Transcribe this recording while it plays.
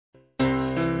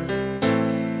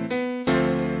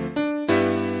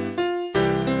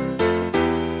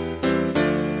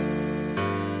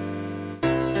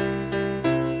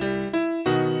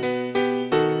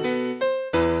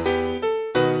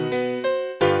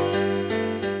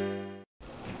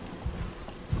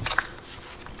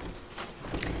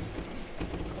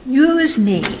Use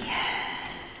me.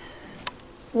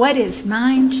 What is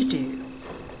mine to do?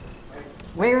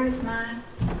 Where is my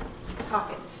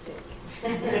talking stick?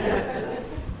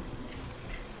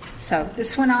 So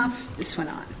this one off, this one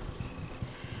on.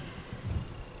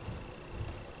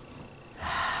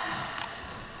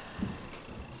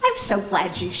 I'm so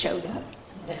glad you showed up.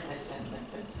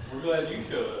 We're glad you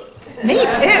showed up. Me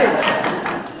too.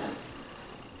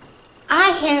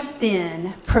 I have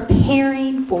been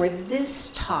preparing for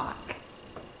this talk,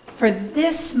 for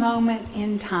this moment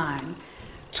in time,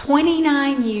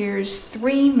 29 years,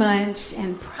 3 months,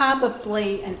 and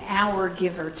probably an hour,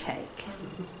 give or take.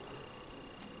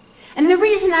 And the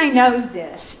reason I know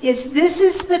this is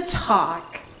the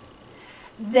talk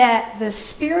that the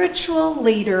spiritual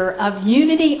leader of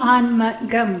Unity in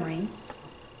Montgomery,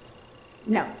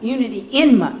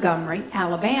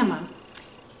 Alabama,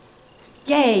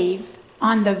 gave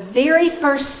on the very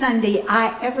first Sunday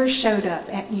I ever showed up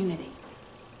at Unity.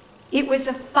 It was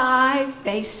 5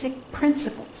 basic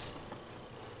principles.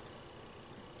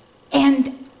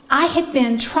 And I had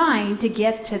been trying to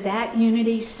get to that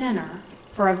Unity Center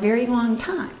for a very long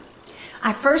time.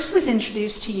 I first was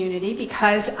introduced to Unity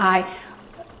because I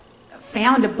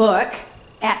found a book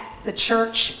at the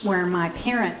church where my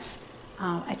parents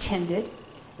attended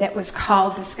that was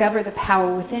called Discover the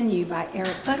Power Within You by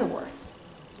Eric Butterworth.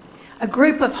 A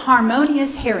group of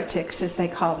harmonious heretics, as they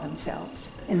call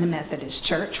themselves in the Methodist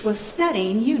Church, was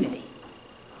studying Unity.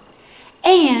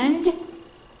 And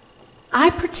I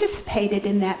participated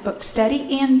in that book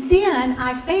study, and then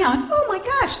I found, oh my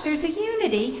gosh, there's a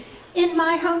Unity in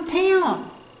my hometown.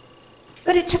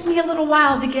 But it took me a little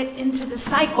while to get into the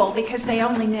cycle because they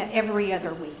only met every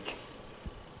other week.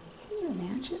 Can you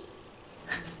imagine?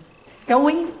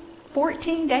 Going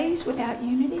 14 days without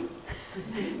Unity?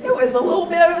 It was a little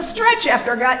bit of a stretch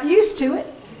after I got used to it.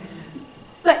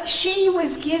 But she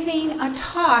was giving a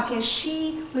talk as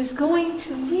she was going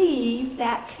to leave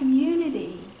that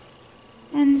community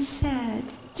and said,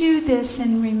 "Do this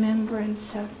in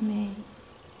remembrance of me.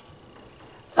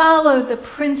 Follow the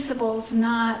principles,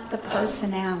 not the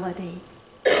personality."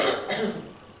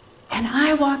 And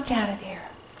I walked out of there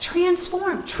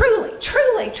transformed, truly,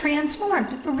 truly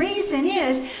transformed. The reason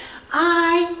is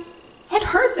I had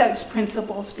heard those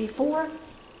principles before,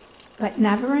 but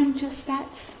never in just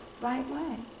that right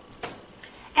way.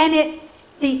 And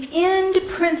the end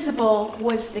principle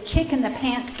was the kick in the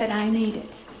pants that I needed.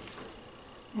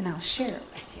 And I'll share it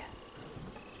with you.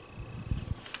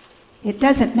 It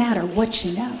doesn't matter what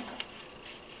you know.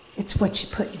 It's what you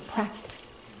put in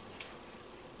practice.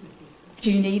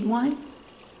 Do you need one?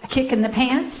 A kick in the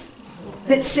pants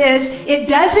that says it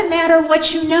doesn't matter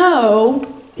what you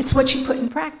know, it's what you put in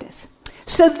practice.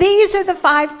 So these are the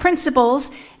 5 principles,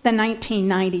 the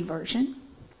 1990 version.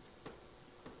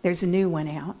 There's a new one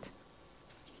out.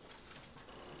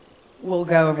 We'll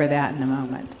go over that in a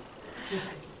moment.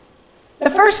 The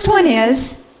first one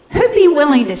is, who'd be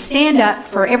willing to stand up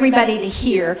for everybody to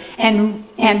hear and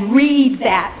read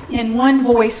that in one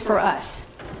voice for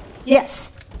us?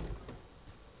 Yes.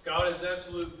 God is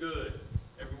absolute good,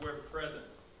 everywhere present.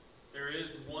 There is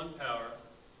one power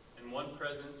and one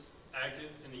presence active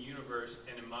in the universe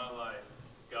and in my life,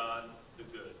 God the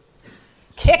good.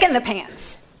 Kick in the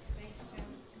pants.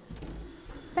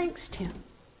 Thanks, Tim.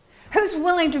 Who's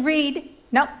willing to read?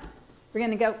 Nope. We're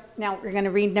going to go, now we're going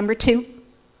to read number 2.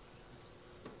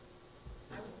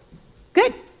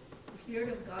 Good. The Spirit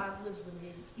of God lives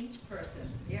within each person.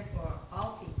 Therefore,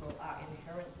 all people are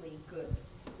inherently good.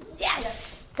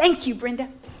 Yes. Thank you, Brenda.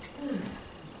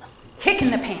 Kick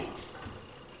in the pants.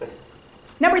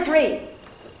 Number 3.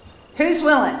 Who's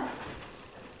willing?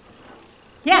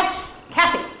 Yes,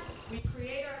 Kathy. We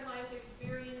create our life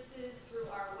experiences through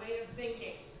our way of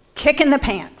thinking. Kick in the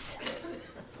pants.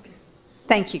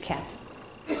 Thank you, Kathy.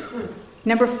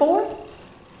 Number 4.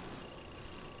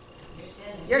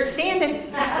 You're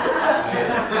standing.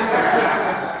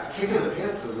 Kick in the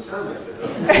pants doesn't sound like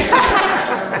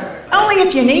it. Only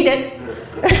if you need it.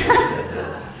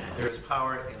 There is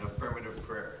power in affirmative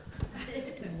prayer.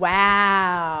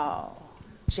 Wow.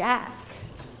 Jack.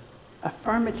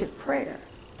 Affirmative prayer.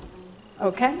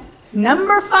 Okay.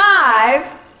 Number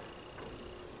 5.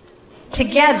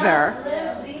 Together.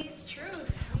 Live these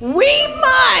truths. We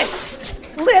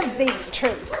must live these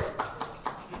truths.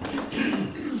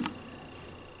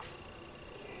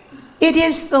 It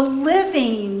is the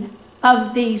living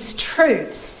of these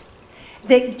truths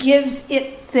that gives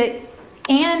it the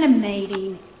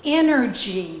animating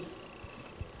energy,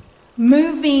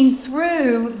 moving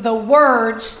through the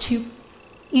words to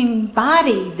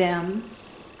embody them,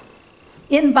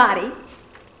 embody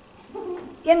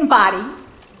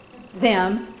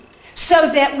them so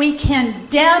that we can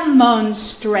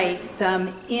demonstrate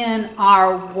them in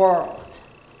our world.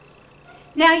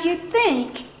 Now, you'd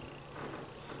think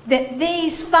that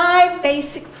these 5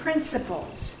 basic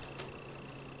principles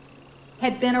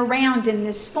had been around in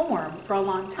this form for a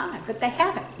long time, but they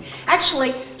haven't.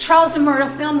 Actually, Charles and Myrtle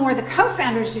Fillmore, the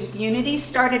co-founders of Unity,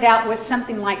 started out with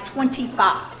something like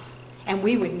 25, and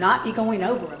we would not be going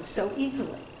over them so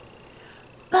easily.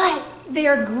 But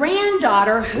their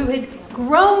granddaughter, who had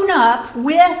grown up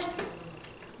with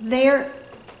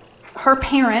her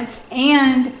parents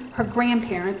and her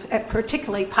grandparents,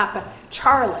 particularly Papa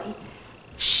Charlie,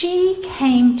 she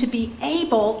came to be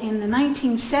able in the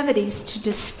 1970s to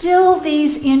distill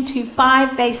these into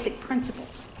 5 basic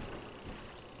principles.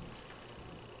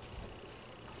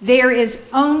 There is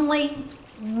only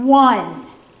one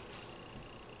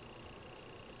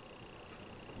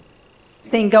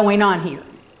thing going on here.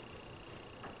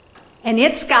 And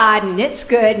it's God, and it's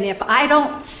good, and if I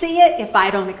don't see it, if I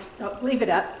don't, leave it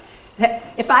up.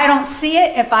 If I don't see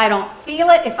it, if I don't feel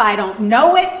it, if I don't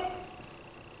know it,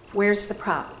 where's the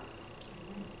problem?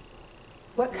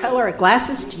 What color of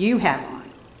glasses do you have on?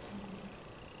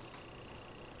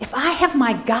 If I have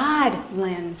my God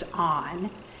lens on,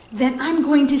 then I'm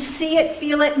going to see it,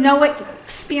 feel it, know it,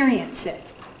 experience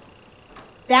it.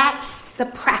 That's the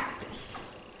practice.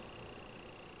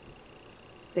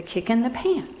 The kick in the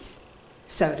pants,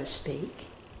 so to speak.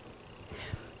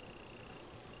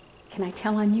 Can I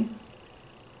tell on you?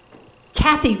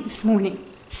 Kathy this morning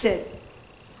said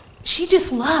she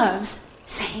just loves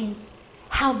saying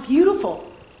how beautiful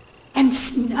and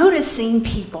noticing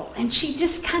people, and she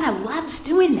just kind of loves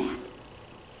doing that.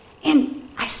 And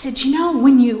I said, you know,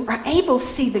 when you are able to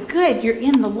see the good, you're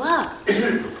in the love.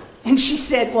 And she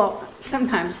said, well,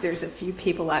 sometimes there's a few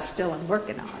people I still am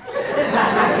working on.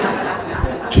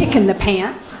 Kicking the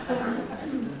pants.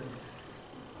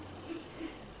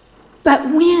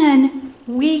 But when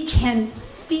we can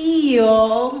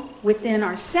feel within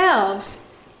ourselves,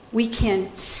 we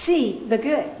can see the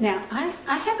good. Now, I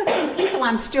have a few people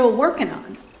I'm still working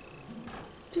on.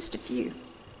 Just a few.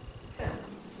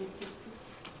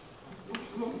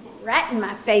 Right in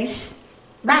my face.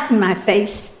 Right in my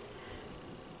face.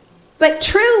 But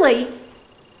truly,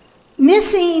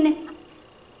 missing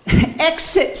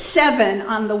exit 7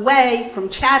 on the way from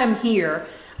Chatham here,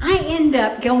 I end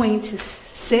up going to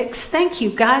 6. Thank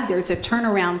you, God, there's a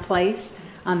turnaround place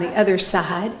on the other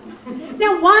side.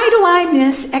 Now, why do I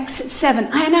miss exit 7?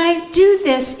 And I do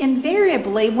this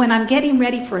invariably when I'm getting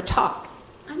ready for a talk.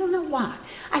 I don't know why.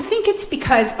 I think it's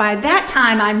because by that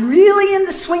time I'm really in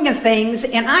the swing of things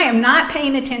and I am not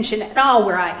paying attention at all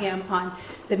where I am on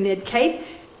the Mid-Cape.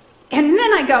 And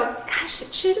then I go, gosh,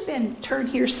 it should have been turned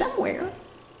here somewhere.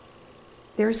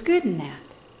 There's good in that.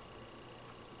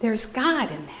 There's God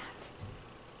in that.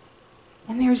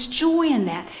 And there's joy in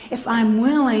that if I'm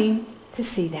willing to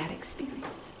see that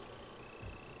experience.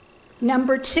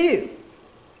 Number 2.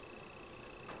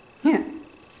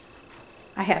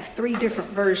 I have 3 different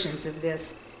versions of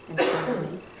this in front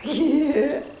of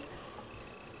me.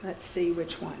 Let's see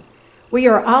which one. We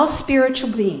are all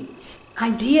spiritual beings,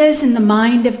 ideas in the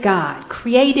mind of God,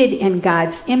 created in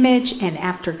God's image and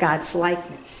after God's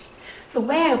likeness. The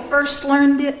way I first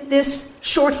learned this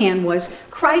shorthand was,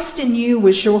 Christ in you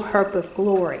was your hope of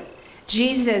glory.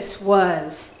 Jesus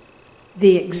was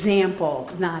the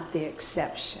example, not the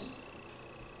exception.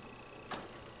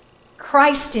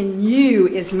 Christ in you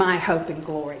is my hope and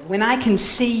glory. When I can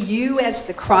see you as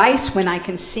the Christ, when I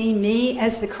can see me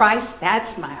as the Christ,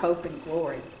 that's my hope and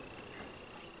glory.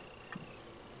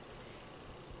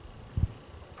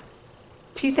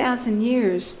 2,000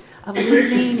 years of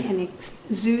living and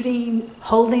exuding,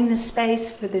 holding the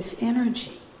space for this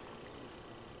energy.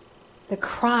 The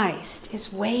Christ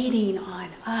is waiting on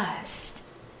us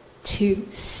to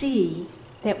see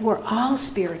that we're all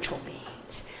spiritual beings.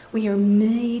 We are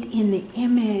made in the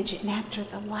image and after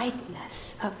the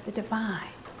likeness of the divine.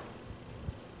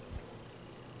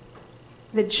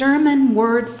 The German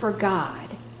word for God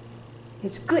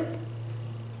is good.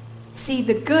 See,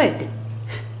 the good.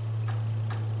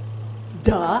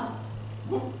 Duh.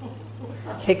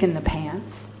 Kicking the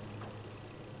pants.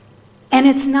 And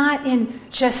it's not in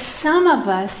just some of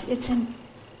us, it's in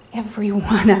every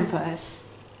one of us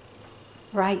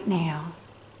right now.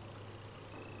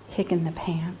 Kicking the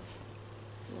pants.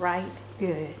 Right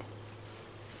good.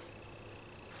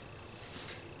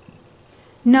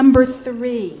 Number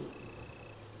 3.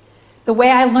 The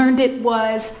way I learned it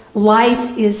was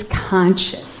life is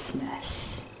consciousness.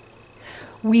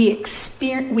 We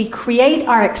create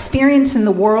our experience in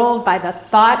the world by the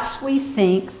thoughts we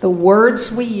think, the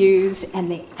words we use,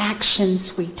 and the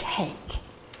actions we take.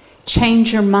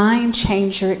 Change your mind,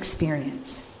 change your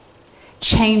experience.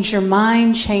 Change your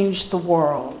mind, change the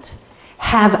world.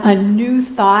 Have a new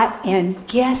thought, and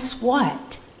guess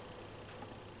what?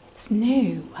 It's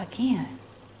new again.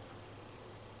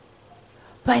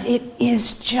 But it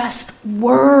is just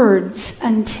words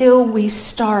until we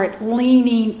start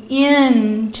leaning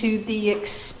into the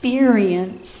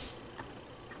experience.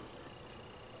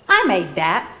 I made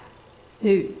that.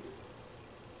 Who?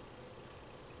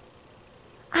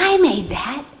 I made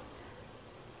that.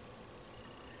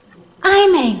 I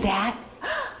made that.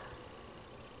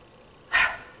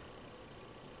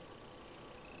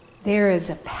 There is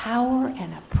a power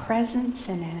and a presence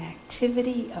and an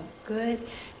activity of good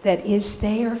that is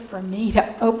there for me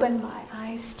to open my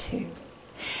eyes to.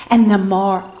 And the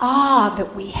more awe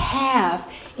that we have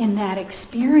in that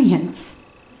experience,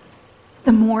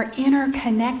 the more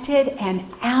interconnected and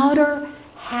outer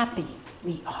happy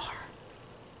we are.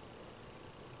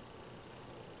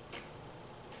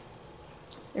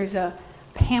 There's a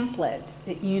pamphlet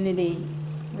that Unity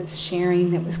was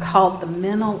sharing that was called The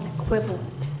Mental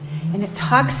Equivalent. And it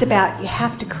talks about you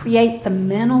have to create the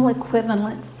mental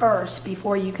equivalent first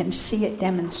before you can see it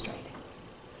demonstrated.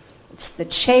 It's the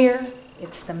chair,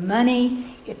 it's the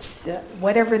money, it's the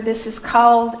whatever this is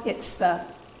called, it's the...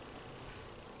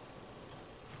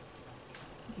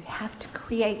 You have to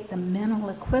create the mental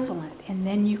equivalent and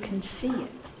then you can see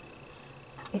it,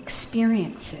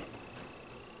 experience it.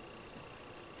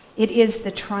 It is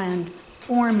the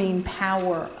transforming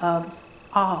power of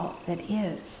all that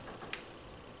is.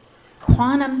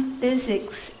 Quantum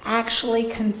physics actually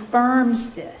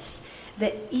confirms this,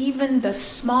 that even the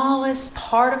smallest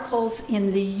particles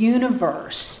in the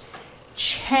universe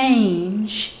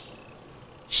change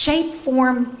shape,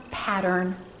 form,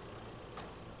 pattern,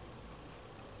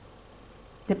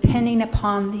 depending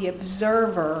upon the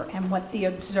observer and what the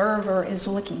observer is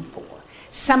looking for.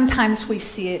 Sometimes we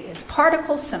see it as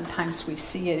particles, sometimes we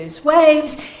see it as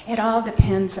waves. It all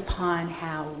depends upon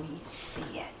how we see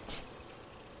it.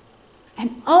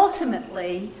 And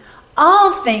ultimately,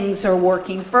 all things are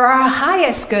working for our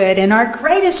highest good and our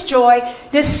greatest joy,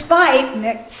 despite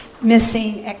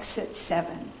missing exit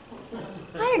 7.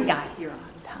 I got here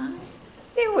on time.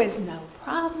 There was no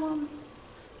problem.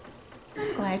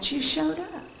 I'm glad you showed up.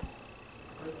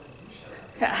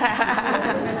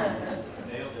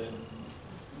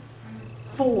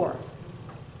 4.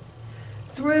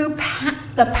 Through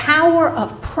the power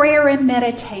of prayer and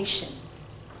meditation,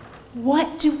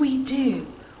 what do?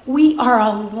 We are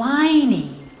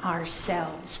aligning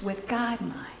ourselves with God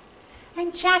mind.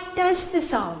 And Jack does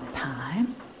this all the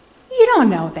time. You don't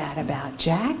know that about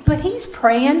Jack, but he's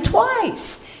praying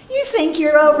twice. You think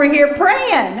you're over here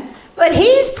praying, but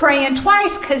he's praying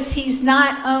twice because he's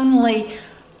not only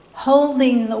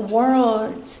holding the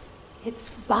words, it's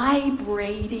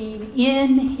vibrating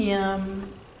in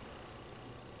him.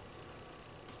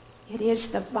 It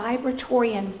is the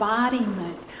vibratory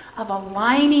embodiment of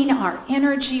aligning our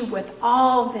energy with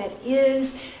all that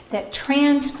is, that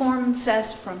transforms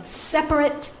us from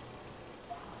separate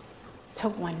to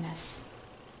oneness.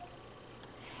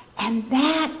 And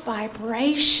that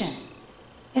vibration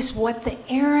is what the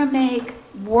Aramaic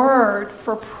word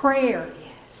for prayer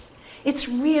is. It's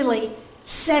really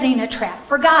setting a trap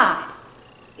for God.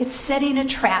 It's setting a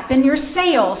trap in your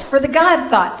sails for the God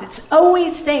thought that's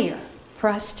always there for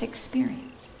us to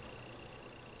experience.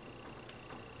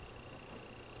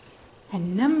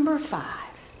 And number 5,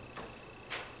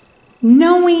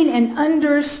 knowing and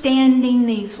understanding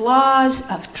these laws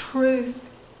of truth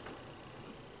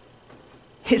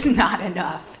is not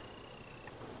enough.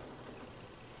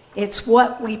 It's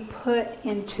what we put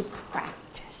into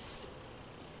practice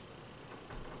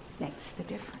makes the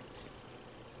difference.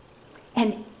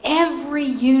 And every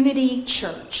Unity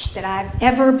church that I've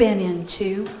ever been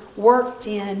into, worked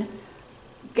in,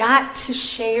 got to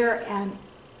share and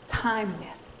time with,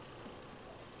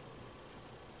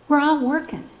 we're all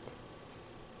working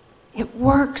it. It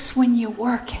works when you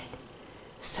work it.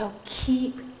 So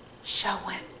keep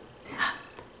showing up.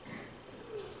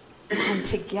 And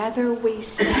together we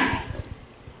say,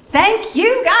 thank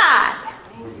you, God.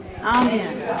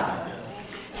 Amen.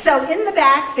 So in the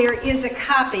back there is a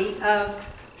copy of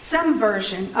some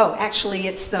version. Oh, actually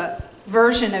it's the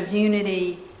version of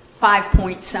Unity 5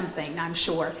 point something, I'm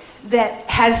sure, that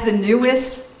has the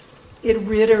newest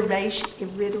reiteration.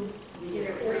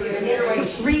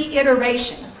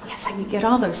 Yes, I can get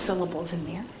all those syllables in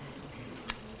there.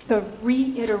 The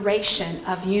reiteration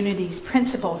of Unity's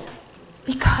principles,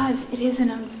 because it is an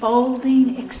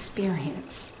unfolding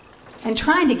experience. And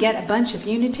trying to get a bunch of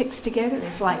Unitics together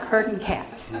is like herding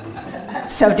cats.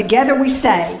 So together we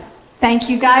say, Thank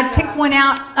you, God. Pick one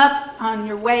out up on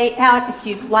your way out if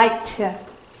you'd like to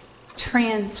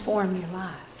transform your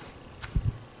lives.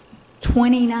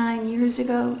 29 years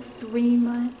ago, 3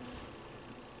 months.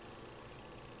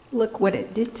 Look what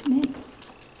it did to me.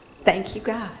 Thank you,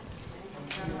 God.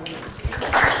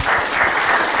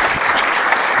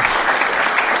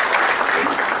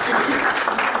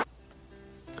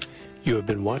 You have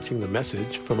been watching the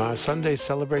message from our Sunday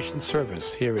celebration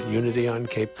service here at Unity on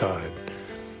Cape Cod,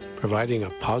 providing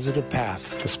a positive path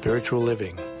for spiritual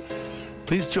living.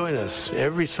 Please join us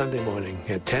every Sunday morning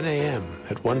at 10 a.m.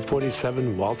 at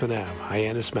 147 Walton Ave,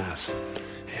 Hyannis, Mass.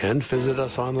 And visit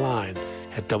us online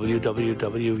at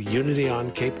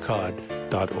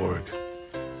www.unityoncapecod.org.